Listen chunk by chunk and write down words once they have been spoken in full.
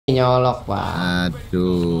nyolok, Pak.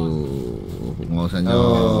 Aduh, nggak usah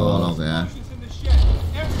nyolok ya.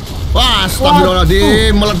 Wah,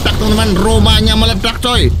 astagfirullahaladzim, meledak teman-teman, rumahnya meledak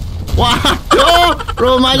coy. Waduh,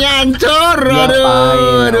 rumahnya hancur.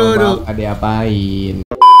 Aduh. Diapain?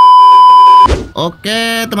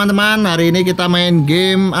 Oke teman-teman, hari ini kita main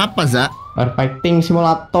game apa, Za? Firefighting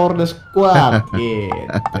simulator the squad gitu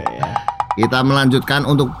ya. Kita melanjutkan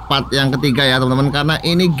untuk part yang ketiga ya teman-teman, karena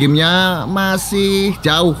ini gamenya masih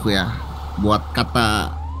jauh ya buat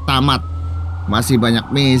kata tamat. Masih banyak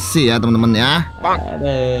misi ya teman-teman ya.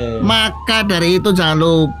 Maka dari itu jangan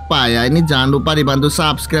lupa ya, ini jangan lupa dibantu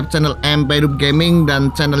subscribe channel MP Gaming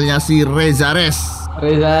dan channelnya si Rezares.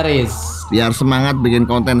 Biar semangat bikin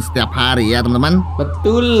konten setiap hari ya teman-teman.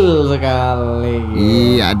 Betul sekali.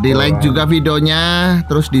 Iya, di like juga videonya,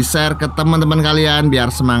 terus di share ke teman-teman kalian biar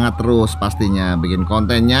semangat terus pastinya bikin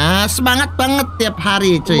kontennya. Semangat banget tiap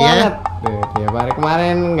hari cuy ya. Tiap hari,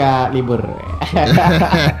 kemarin nggak libur.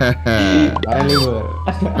 Kemarin libur.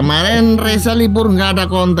 Kemarin Reza libur nggak ada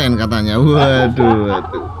konten katanya. Waduh.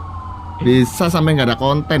 Bisa sampai nggak ada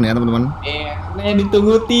konten ya teman-teman. Karena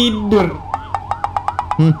ditunggu tidur.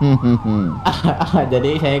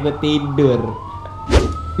 Jadi saya ikut tidur.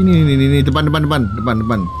 Ini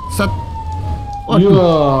depan. Set.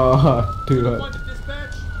 Waduh.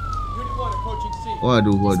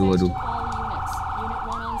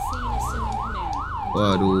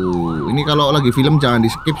 Waduh, ini kalau lagi film jangan di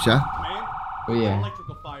skip ya. Oh iya.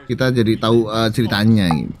 Kita jadi tahu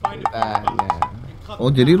ceritanya ini.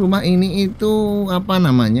 Oh, jadi rumah ini itu apa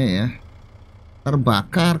namanya ya?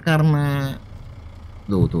 Terbakar karena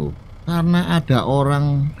tuh. Karena ada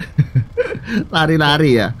orang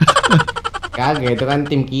lari-lari ya. Kagak, itu kan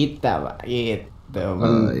tim kita, Pak. Gitu.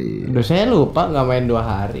 Iya. Udah saya lupa nggak main 2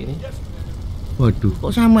 hari nih. Waduh,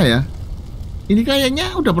 kok sama ya? Ini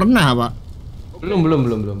kayaknya udah pernah, Pak. Belum.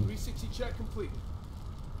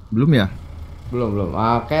 Belum ya? Belum.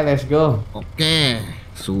 Oke, let's go. Oke,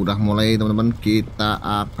 sudah mulai teman-teman. Kita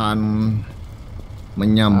akan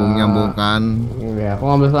menyambung-nyambungkan. Ya,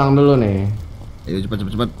 aku ngambil selang dulu nih. Ayo cepat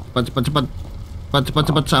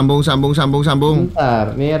sambung.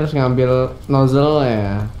 Bentar, ini harus ngambil nozzle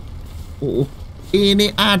ya. Ini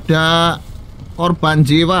ada korban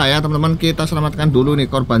jiwa ya teman-teman, kita selamatkan dulu nih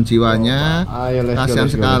korban jiwanya. Ayo, kasihan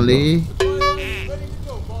sekali.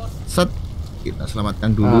 Set, kita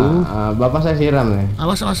selamatkan dulu. Bapak saya siram nih.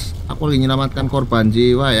 Awas, aku lagi menyelamatkan korban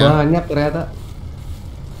jiwa ya. Banyak ternyata.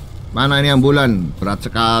 Mana ini ambulan? Berat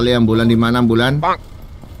sekali ambulan. Di mana ambulan?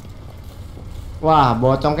 Wah,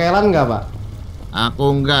 bawa congkelan nggak, Pak?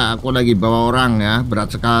 Aku enggak, aku lagi bawa orang ya. Berat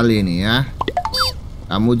sekali nih ya.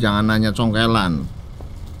 Kamu jangan nanya congkelan.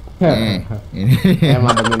 Ini.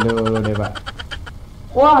 Mademin dulu deh, Pak.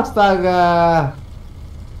 Wah, astaga.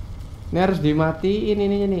 Ini harus dimatiin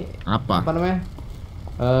ini nih. Apa namanya?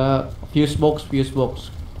 Fuse box.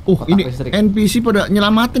 Ini listrik. NPC pada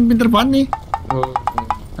nyelamatin, pinter banget nih.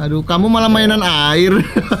 Aduh, kamu malah mainan air.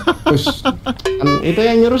 Kan itu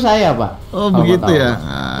yang nyuruh saya, Pak. Oh, begitu ya.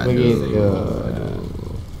 Begitu.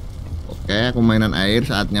 Oke, aku mainan air,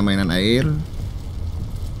 saatnya mainan air.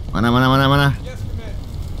 Mana?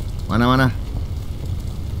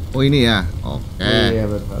 Oh, ini ya. Oke. Iya,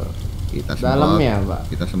 betul. Kita semprot. Dalamnya, Pak.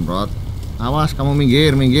 Kita semprot. Awas, kamu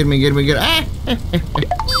minggir.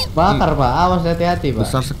 Bakar, Pak. Awas, hati-hati, Pak.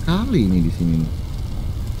 Besar sekali ini di sini.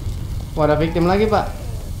 Wah, ada victim lagi, Pak.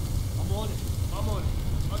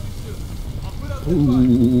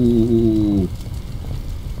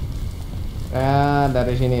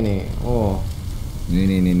 Dari sini nih. Oh.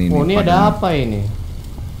 Ini. Oh, ini ada apa ini?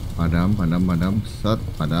 Padam. Set,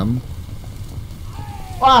 padam.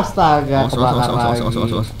 Wah, astaga, kebakar lagi.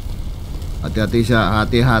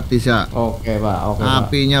 Hati-hati, Sya. Oke, Pak.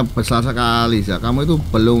 Apinya besar sekali, Sya. Kamu itu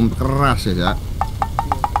belum keras ya, Sya.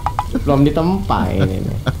 Belum ditempa ini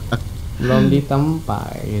nih. Belum ditempa,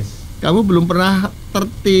 guys. Kamu belum pernah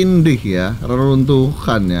tertindih ya,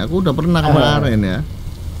 reruntuhan ya. Aku udah pernah kemarin ya.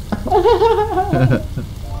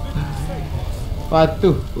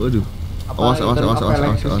 Waduh. Awas.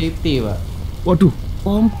 Electricity, Pak. Waduh,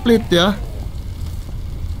 komplit ya.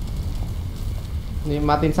 Ini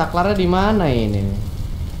matiin saklarnya di mana ini?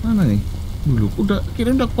 Mana nih? Dulu udah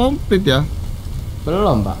komplit ya.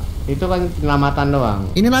 Belum, Pak. Itu kan penyelamatan doang.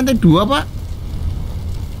 Ini lantai 2, Pak.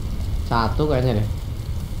 1 kayaknya deh.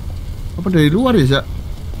 Apa dari luar ya, Zak?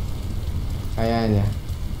 Kayaknya.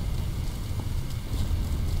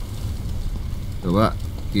 Coba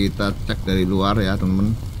kita cek dari luar ya,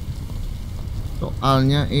 temen-temen.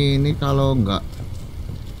 Soalnya ini kalau nggak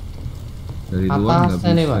dari luar nggak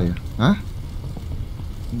bisa nih, Pak. ya. Hah?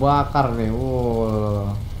 Bakar nih.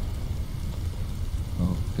 Wow.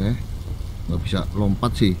 Oke. nggak bisa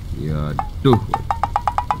lompat sih. Ya, duh.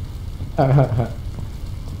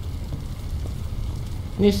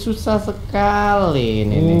 Ini susah sekali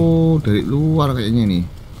ini nih. Oh, dari luar kayaknya nih.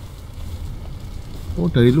 Oh,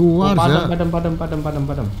 dari luar, padam, Za.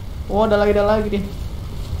 padam. Oh, ada lagi deh.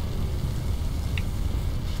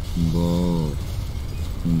 Embur.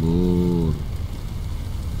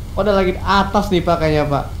 Oh, ada lagi di atas nih Pak kayaknya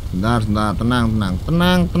Pak. Bentar,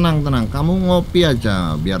 tenang. Kamu ngopi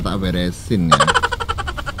aja biar tak beresin ya.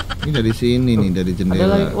 Ini dari sini nih, dari Ada jendela.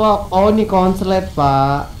 lagi. Wah, oh ini konslet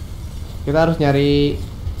Pak. Kita harus nyari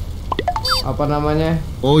apa namanya?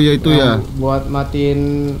 Oh ya itu ya. Buat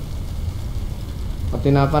matiin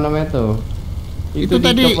apa namanya tuh? Itu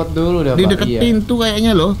tadi dicopot dulu dah di Pak. dekat Iya. pintu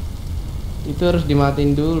kayaknya loh. Itu harus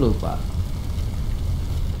dimatiin dulu Pak.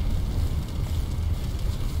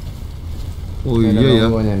 Oh Ini ada iya ya.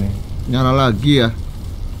 logonya nih. Nyala lagi ya.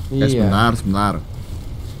 Iya. Sebentar.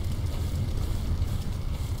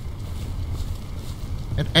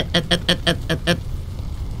 Et.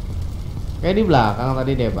 Kayak di belakang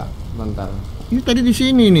tadi deh Pak. Bentar. Ini tadi di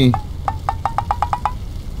sini nih.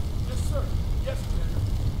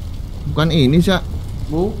 Bukan ini, Cak.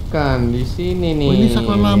 Bukan di sini nih. Oh, ini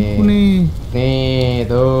saklar lampu nih. Nih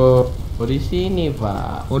tuh. Oh di sini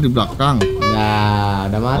Pak. Oh, di belakang. Nah,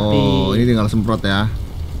 udah mati. Oh, ini tinggal semprot ya.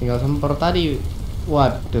 Tinggal semprot tadi.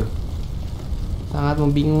 Waduh. Sangat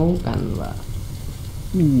membingungkan, Pak.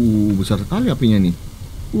 Besar sekali apinya nih.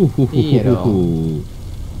 Iya dong.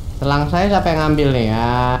 Selang saya siapa yang ngambil nih?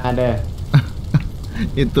 Ada.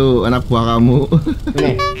 Itu anak buah kamu.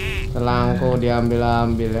 Nih. Selangku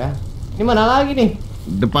diambil-ambil ya. Ini mana lagi nih?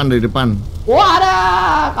 Dari depan. Wah, ada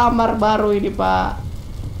kamar baru ini, Pak.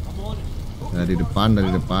 Dari depan.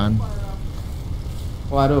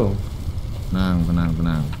 Waduh. Tenang.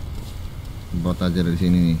 Semprot aja dari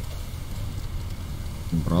sini nih.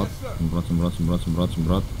 Semprot.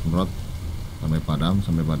 Sampai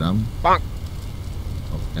padam.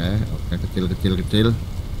 Oke, kecil.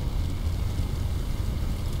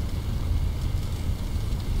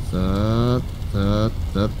 Set.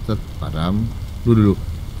 Padam. Dulu.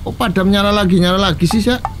 Oh, padam nyala lagi sih,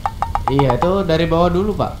 Syak. Iya, itu dari bawah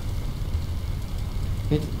dulu, Pak.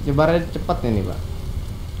 Ini nyebarnya cepet nih, Pak.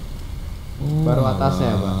 Oh, Baru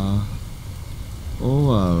atasnya, Pak. Oh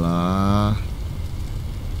alah.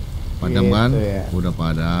 Padam Gitu kan? ya. Udah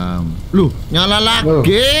padam. Loh, nyala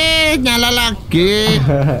lagi.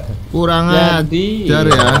 Kurang Jadi ajar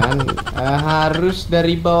ya. kan, harus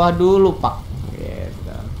dari bawah dulu, Pak.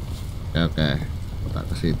 Gitu. Oke. Tak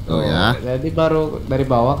ke situ Tuh, ya. jadi baru dari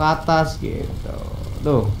bawah ke atas gitu.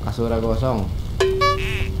 Tuh, kasurnya gosong.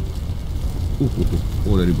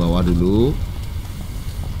 Oh, dari bawah dulu.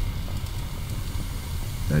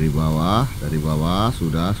 Dari bawah.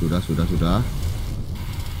 Sudah.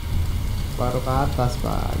 Baru ke atas,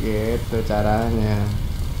 Pak. Gitu caranya.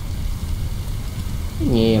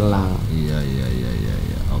 Ngilang. Iya.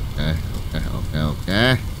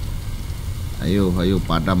 Oke. Ayo,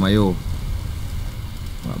 padam ayo.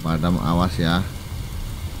 Nggak padam, awas ya.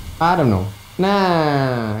 Padam dong.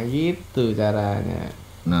 Nah, gitu caranya.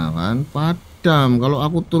 Nah kan, padam. Kalau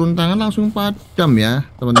aku turun tangan langsung padam ya,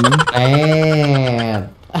 teman-teman.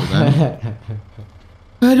 Tuh kan?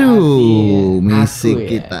 Aduh, misi aku ya,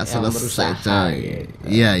 kita yang selesai, berusaha, coy. gitu.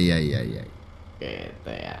 Iya.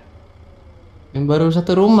 Gitu ya. Ini baru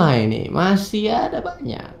satu rumah ini, masih ada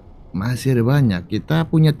banyak. Masih ada banyak. Kita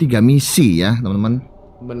punya 3 misi ya, teman-teman.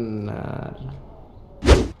 Benar.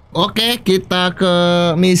 Oke, kita ke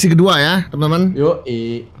misi kedua ya, teman-teman.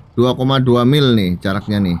 Yoi. 2,2 mil nih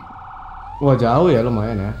jaraknya nih. Wah, jauh ya,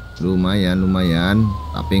 lumayan ya. Lumayan.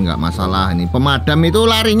 Tapi nggak masalah ini. Pemadam itu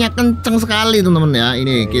larinya kenceng sekali, teman-teman ya.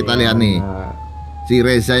 Ini kita lihat nih. Benar. Si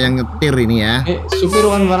Reza yang nyetir ini ya. Supir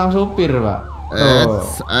bukan barang supir, Pak. Tuh,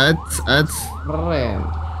 Ets. keren.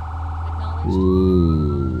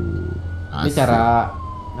 Ini Asik. cara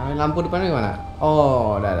nyalain lampu depannya gimana?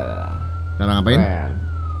 Oh, udah. Cara ngapain? Keren.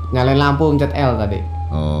 Nyalain lampu pencet L tadi.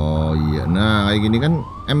 Oh iya, nah kayak gini kan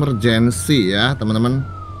emergency ya teman-teman.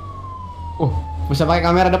 Bisa pakai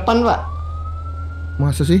kamera depan, Pak.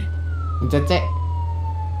 Masa sih? Pencet C.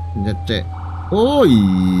 Pencet C. Oh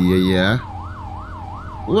iya ya.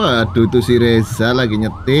 Waduh, tuh si Reza lagi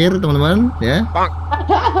nyetir teman-teman ya.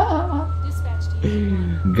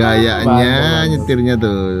 Gayanya Bagus. nyetirnya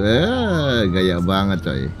tuh, gaya banget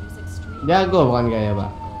coy. Jago bukan gaya,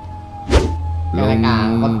 Pak. Belum Kayak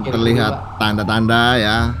angkot gitu, terlihat Pak. tanda-tanda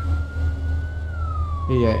ya.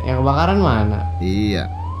 Iya, yang kebakaran mana? Iya.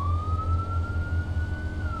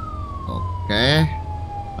 Oke.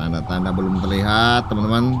 Tanda-tanda belum terlihat,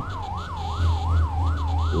 teman-teman.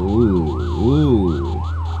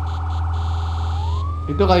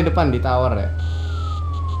 Itu kali depan di tower ya.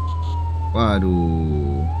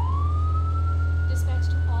 Waduh.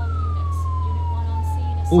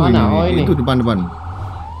 Mana? Oh, ini. Itu depan.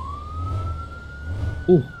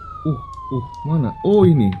 Mana? Oh,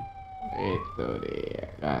 ini. Itu dia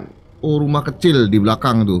kan. Oh, rumah kecil di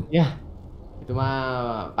belakang tuh. Ya. Itu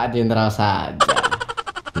mah Pak Jenderal saja.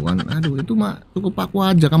 Tuhan, aduh itu mah cukup aku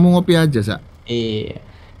aja, kamu ngopi aja, Sa. Iya.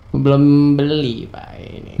 Belum beli, Pak,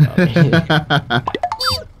 ini kopi.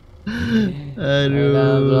 Aduh.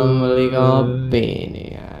 Belum beli kopi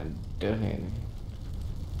ini. Aduh ini.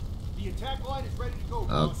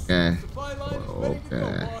 Oke.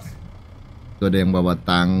 Itu ada yang bawa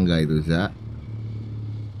tangga itu, Za.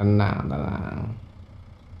 Tenang.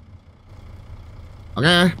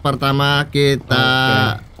 Oke, pertama kita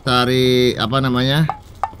cari apa namanya?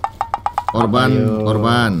 Korban.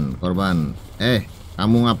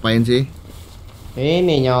 Kamu ngapain sih?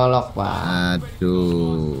 Ini nyolok, Pak.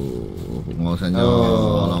 Aduh, nggak usah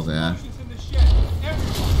nyolok ya.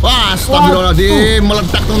 Wah, astagfirullahaladzim,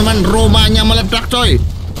 meledak teman-teman, rumahnya meledak coy.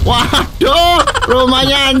 Waduh,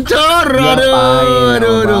 rumahnya hancur.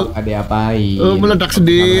 Aduh. Diapain? Meledak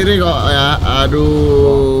sendiri kok ya.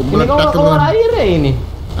 Aduh, meledak ini keluar teman. airnya ini.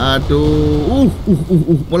 Aduh,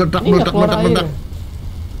 meledak.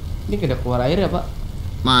 Ini tidak keluar air ya, Pak?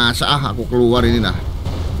 Masa aku keluar ini nah.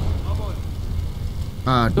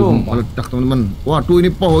 Aduh, meledak teman-teman. Waduh, ini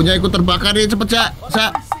pohonnya ikut terbakar nih, cepet ya.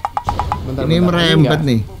 Ini merembet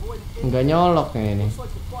nih. Enggak nyolok ini.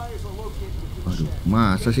 Aduh,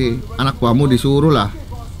 masa sih anak buahmu disuruh lah.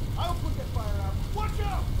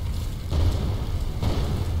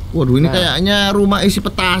 Waduh, ini kayaknya rumah isi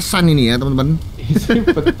petasan ini ya teman-teman. Isi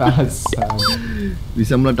petasan.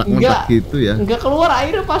 Bisa meledak-meledak gitu ya. Enggak keluar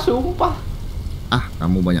air, Pak, sumpah. Ah,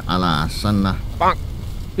 kamu banyak alasan lah.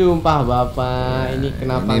 Sumpah Bapak, ini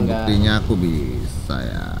kenapa ini enggak? Buktinya aku bisa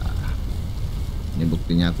ya. Ini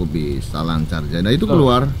buktinya aku bisa lancar. Jadi itu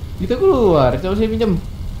keluar. Itu keluar, coba saya pinjam.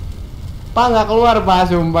 Pak, nggak keluar,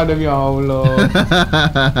 Pak, sumpah demi Allah.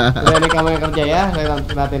 Udah, ini kamu yang kerja ya, saya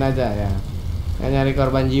liatin aja ya. Saya nyari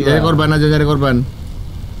korban jiwa. Cari korban aja, cari korban.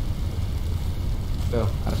 Tuh,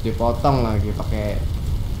 harus dipotong lagi pakai.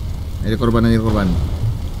 Nyari korban.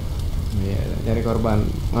 Iya, nyari korban.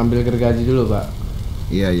 Ngambil gergaji dulu, Pak.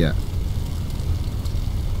 Iya.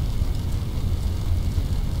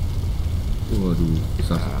 Waduh,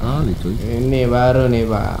 besar sekali coy. Ini baru nih,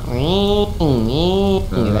 Pak.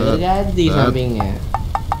 Nggak jadi sampingnya.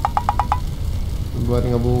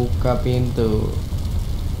 Buat ngebuka pintu.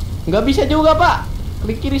 Nggak bisa juga, Pak.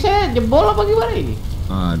 Klik kiri saya jebol apa gimana ini?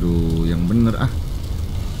 Aduh, yang bener ah.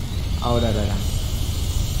 Oh, udah.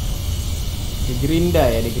 Di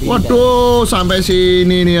gerinda. Waduh, sampai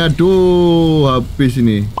sini nih, aduh, habis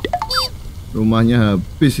ini. Rumahnya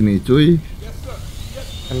habis nih, cuy.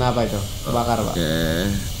 Kenapa itu? Kebakar, Pak? Oke.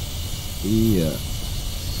 Iya.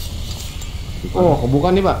 Oh,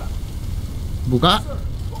 kebuka nih, Pak. Buka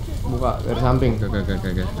Dari samping. Oke.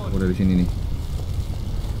 Aku udah di sini nih.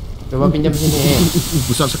 Coba pinjam sini.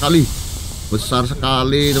 Besar sekali,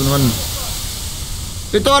 teman-teman.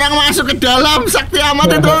 Itu orang masuk ke dalam, sakti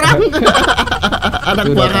amat itu orang.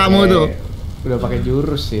 Anak buah kamu tuh. Udah pakai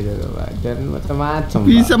jurus itu, Pak. Dan macam-macam.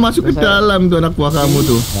 Bisa Pak. Masuk ke dalam tuh anak buah kamu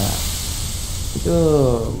tuh. Itu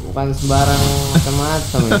bukan sembarang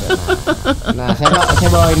macam-macam itu. Nah, saya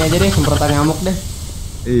bawa ini aja deh, semprotan nyamuk deh.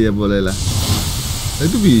 Iya, boleh lah. Nah,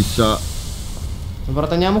 itu bisa.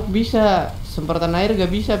 Semprotan nyamuk bisa, semprotan air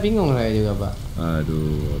gak bisa, bingung saya juga, Pak.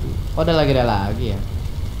 Aduh. Oh, ada lagi ya.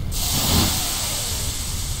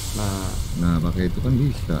 Nah, pakai itu kan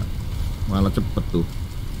bisa. Malah cepet tuh.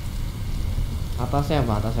 Atasnya,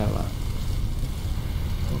 Pak.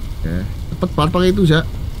 Oke. Cepet banget pakai itu, Za.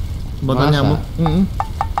 Semprotan nyamuk.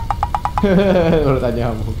 Semprotan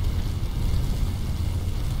nyamuk.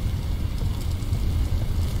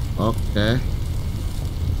 Oke.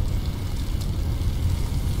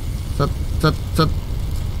 Set.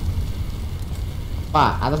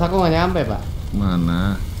 Pak, atas aku nggak nyampe, Pak.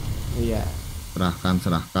 Mana? Iya.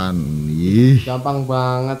 Serahkan. Ih. Gampang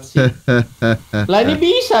banget sih. Lah ini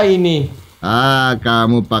bisa ini. Ah,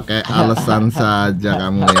 kamu pakai alasan saja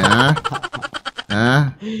kamu ya.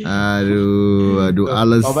 Aduh,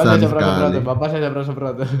 alasan sekali. Bapak saya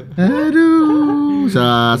semprot. Aduh,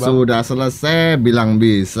 sudah selesai bilang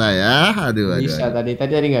bisa ya. Aduh. Bisa tadi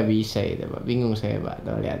nggak bisa itu, Pak. Bingung saya, Pak.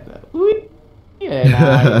 Tuh lihat.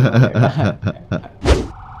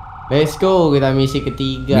 Let's go, kita misi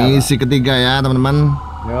ketiga. Misi ketiga ya, teman-teman.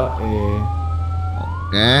 Yo,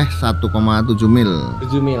 Oke, 1,7 mil.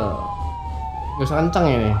 7 mil. Gak usah kenceng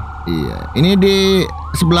ini. Iya. Ini di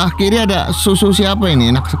sebelah kiri ada susu siapa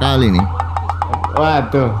ini? Enak sekali nih.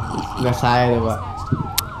 Waduh, nggak saya tuh, Pak.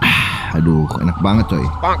 Aduh, enak banget coy.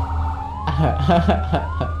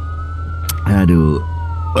 Aduh.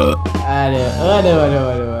 Aduh.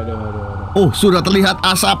 Oh, sudah terlihat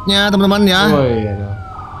asapnya teman-teman ya. Oh iya dong.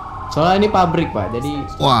 Soalnya ini pabrik, Pak. Jadi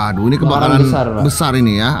waduh, ini kebakaran besar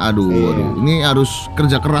ini ya. Aduh, iya. aduh. Ini harus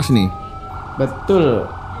kerja keras nih. Betul.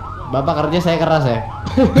 Bapak kerja, saya keras ya.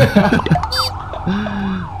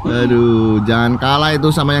 Aduh, jangan kalah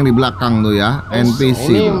itu sama yang di belakang tuh ya, NPC.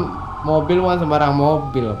 Ini tuh. mobil bukan sembarang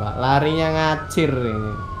mobil, Pak. Larinya ngacir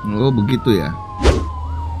ini. Oh, begitu ya.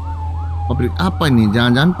 Pabrik apa ini?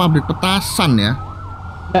 Jangan-jangan pabrik petasan ya?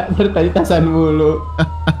 Dari tadi tasan mulu.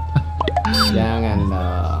 Jangan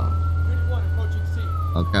dong.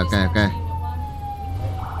 Oke.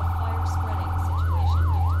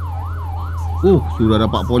 Sudah ada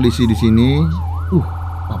Pak polisi di sini.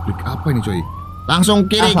 Pabrik apa ini, coy? Langsung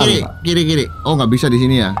kiri. Oh, nggak bisa di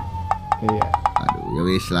sini ya? Iya. Aduh, ya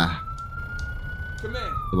wis lah.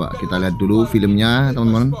 Coba kita lihat dulu filmnya,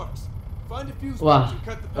 teman-teman. Wah,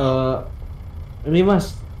 ini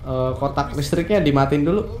Mas, kotak listriknya dimatiin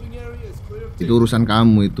dulu. Itu urusan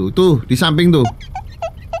kamu itu. Tuh, di samping tuh.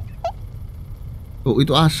 Oh,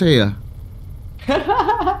 itu AC ya?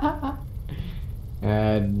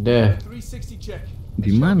 Ada.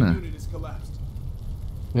 Di mana?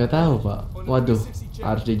 Nggak tahu, Pak. Waduh,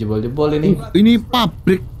 harus dijebol-jebol ini. Ini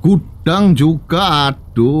pabrik gudang juga.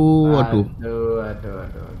 Aduh.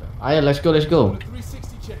 Ayo, let's go.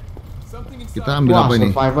 Kita ambil apa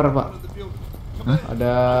ini? Survivor, Pak. Hah?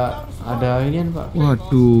 Ada inian, Pak.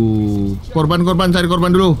 Waduh. Korban, cari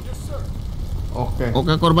korban dulu. Oke,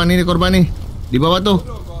 korban nih. Di bawah tuh.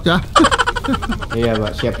 Ya. Iya,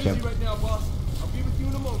 Pak. Siap.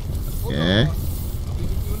 Oke.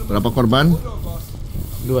 Berapa korban?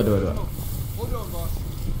 Dua.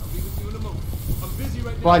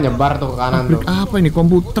 Wah, nyebar tuh ke kanan tuh. Pabrik apa ini?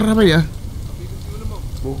 Komputer apa ya?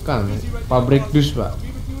 Bukan, pabrik dus, Pak.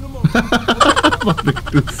 Pabrik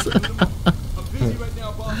dus.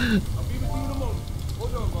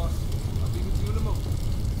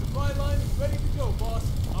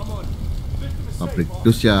 Pabrik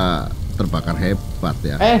dus ya terbakar hebat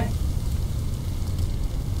ya.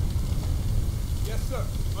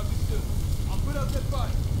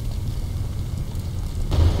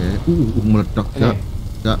 Oke, meledak ya.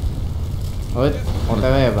 Oh,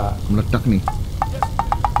 OTW ya, Pak. Meledak nih.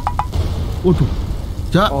 Waduh.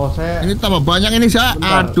 Ini tambah banyak ini, Ja.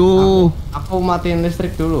 Bentar, Aduh. Aku matiin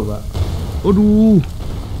listrik dulu, Pak. Aduh.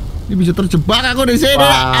 Ini bisa terjebak aku di sini.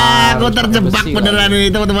 Aku terjebak beneran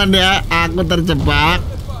ini, teman-teman ya. Aku terjebak.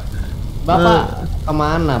 Bapak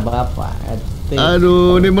kemana, Bapak?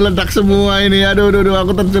 Aduh, ini meledak semua ini. Aduh,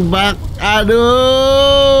 aku terjebak.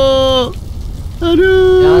 Aduh.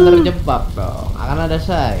 Jangan terjebak dong. Akan ada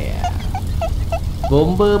saya.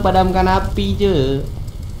 Bombe padamkan api, je.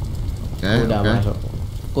 Udah masuk.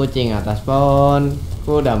 Kucing atas pohon.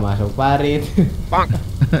 Udah masuk parit.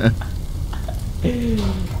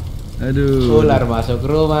 Aduh. Ular masuk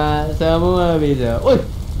rumah. Semua bisa.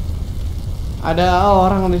 Ada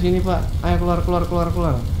orang di sini, Pak. Ayo keluar.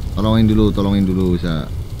 Tolongin dulu, Sa.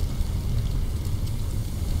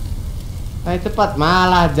 Ayo cepat,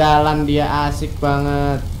 malah jalan dia asik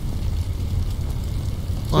banget.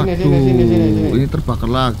 Sini. Ini terbakar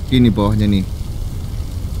lagi nih bawahnya nih.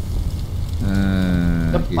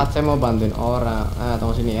 Cepat, saya mau bantuin orang.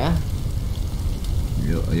 Tunggu sini ya.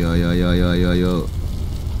 Yuk.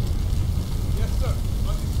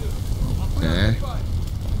 Oke.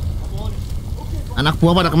 Anak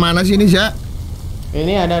buah pada kemana sih ini, Sa?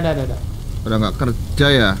 Ini ada. Udah nggak kerja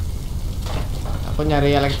ya? Aku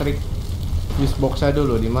nyari elektrik fuse box-nya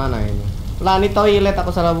dulu. Di mana ini? Lah, ini toilet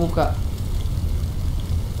aku salah buka.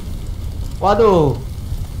 Waduh,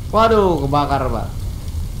 kebakar, Pak.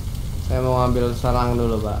 Saya mau ngambil selang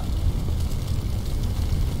dulu, Pak.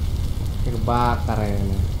 Kebakar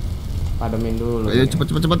ini. Pademin dulu. Ayo cepet.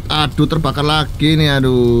 Aduh, terbakar lagi nih.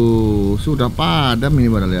 Aduh, sudah padam ini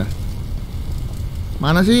padahal ya.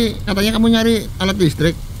 Mana sih katanya kamu nyari alat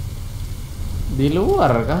listrik? Di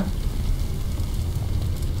luar kah?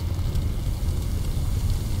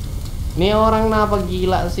 Ini orang kenapa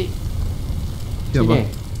gila sih?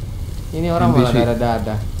 Siapa? Ini orang malah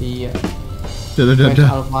dada-dada. Iya. Dada-dada.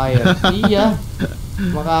 Alfire. Iya.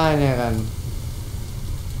 Makanya kan.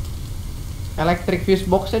 Electric fuse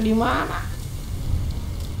box-nya di mana?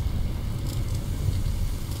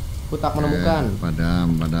 Aku tak menemukan.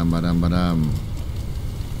 Padam.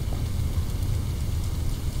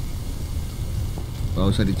 Gak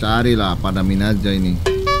usah dicari lah, padamin aja ini.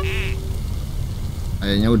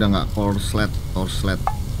 Kayaknya udah nggak korslet.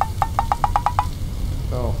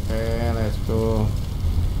 Oke, let's Tuh.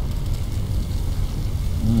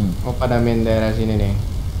 Oh, pada main daerah sini nih.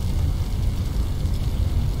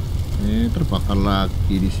 Ini terbakar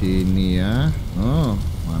lagi di sini ya. Oh,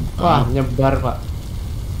 mantap. Wah, nyebar, Pak.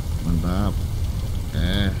 Mantap.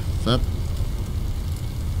 Set.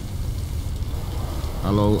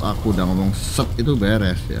 Kalau aku udah ngomong set itu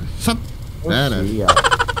beres ya. Set. Beres. Iya.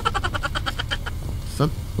 Set,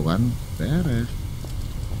 tuh kan, beres.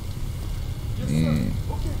 Nih,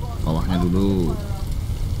 bawahnya dulu.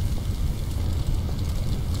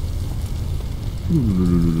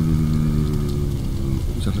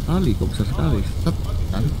 Kok besar sekali. Set,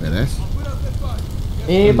 kan, beres.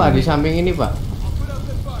 Ini Pak, di samping ini Pak.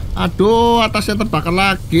 Aduh, atasnya terbakar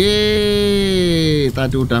lagi.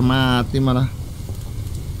 Tadi udah mati malah.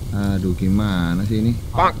 Aduh, gimana sih ini?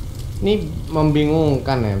 Ini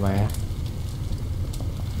membingungkan ya Pak ya.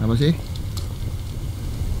 Apa sih?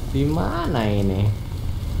 Di mana ini?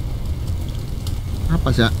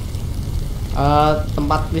 Apa sih?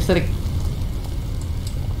 Tempat listrik.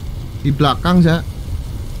 Di belakang sih.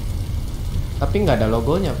 Tapi nggak ada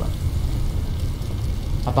logonya Pak.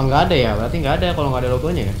 Apa nggak ada ya? Berarti nggak ada ya kalau nggak ada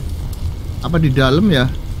logonya ya. Apa di dalam ya?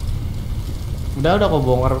 Udah kok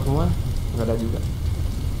bongkar semua. Nggak ada juga.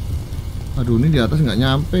 Aduh, ini di atas nggak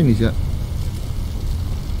nyampe nih sih.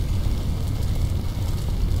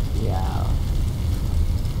 Ya.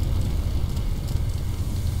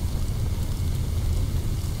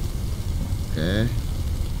 Oke.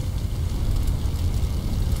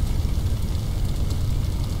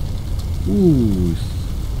 Wis.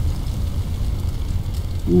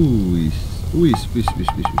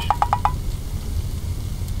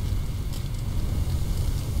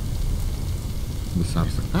 Besar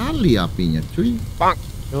sekali apinya, cuy.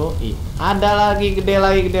 Yoi. Ada lagi, gede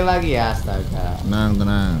lagi. Astaga.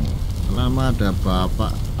 Tenang. Selama ada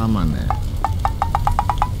bapak aman ya.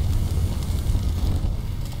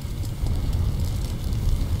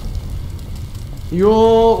 Yo,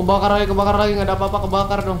 kebakar lagi, nggak ada apa-apa,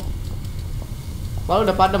 kebakar dong. Kalau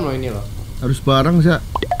udah padam loh ini loh. Harus bareng sih.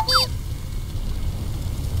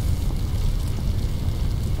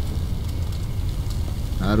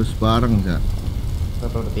 Harus bareng sih.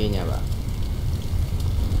 Sepertinya Pak.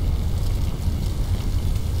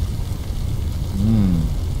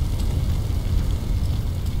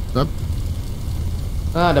 Set.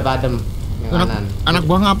 Ada padam yang kanan. Anak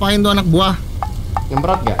buah ngapain tuh anak buah?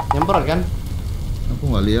 Nyemprot kan? Aku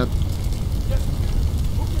nggak lihat.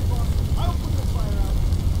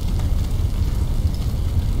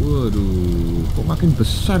 Waduh, kok makin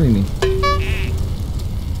besar ini?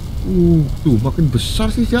 Tuh makin besar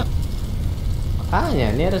sih ya.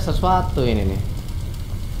 Makanya ini ada sesuatu ini nih.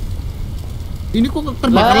 Ini kok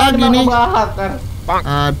terbakar lagi nih? Kebakar.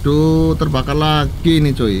 Aduh, terbakar lagi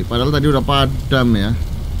nih coy. Padahal tadi udah padam ya.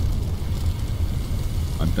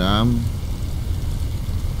 Padam.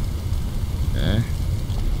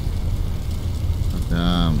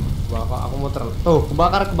 Padam. Wah, kok aku muter. Tuh,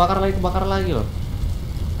 kebakar lagi loh.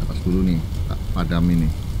 Atas dulu nih, tak padam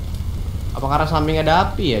ini. Apa karena samping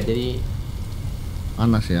ada api ya? Jadi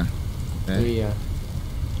Panas ya. iya.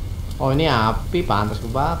 Oh, ini api pantas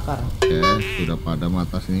kebakar. Sudah padam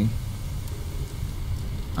atas nih.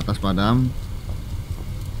 Atas padam.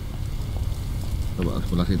 Coba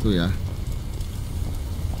sebelah situ ya.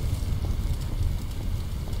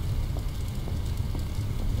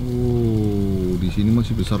 Di sini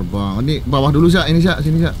masih besar banget. Nih bawah dulu Syak, ini Syak,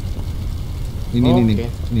 sini Syak. Ini nih.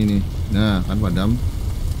 Ini nih. Nah, kan padam.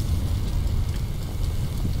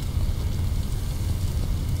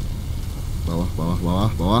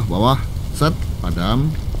 Bawah. Set,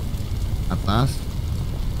 padam. Atas.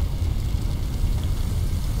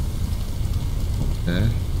 Oke,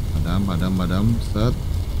 padam, set.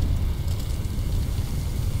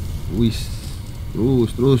 Wis.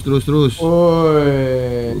 Terus.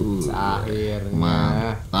 Woi, akhirnya.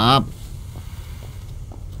 Mantap.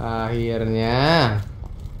 Akhirnya.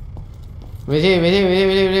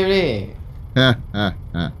 Beli.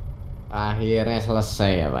 Akhirnya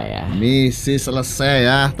selesai ya Pak ya. Misi selesai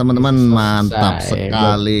ya teman-teman. Mantap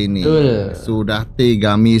sekali nih. Sudah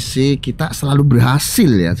 3 misi, kita selalu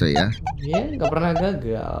berhasil ya coy ya. Iya, nggak pernah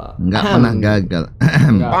gagal. Nggak pernah gagal.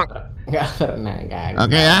 Nggak pernah gagal.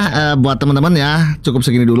 Oke ya, buat teman-teman ya, cukup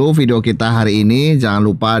segini dulu video kita hari ini. Jangan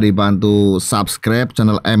lupa dibantu subscribe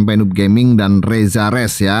channel MP Noob Gaming dan Reza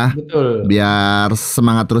Res ya. Betul. Biar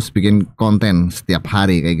semangat terus bikin konten setiap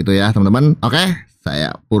hari kayak gitu ya teman-teman. Oke,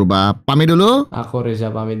 saya Purba pamit dulu. Aku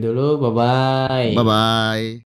Reza pamit dulu. Bye-bye. Bye-bye.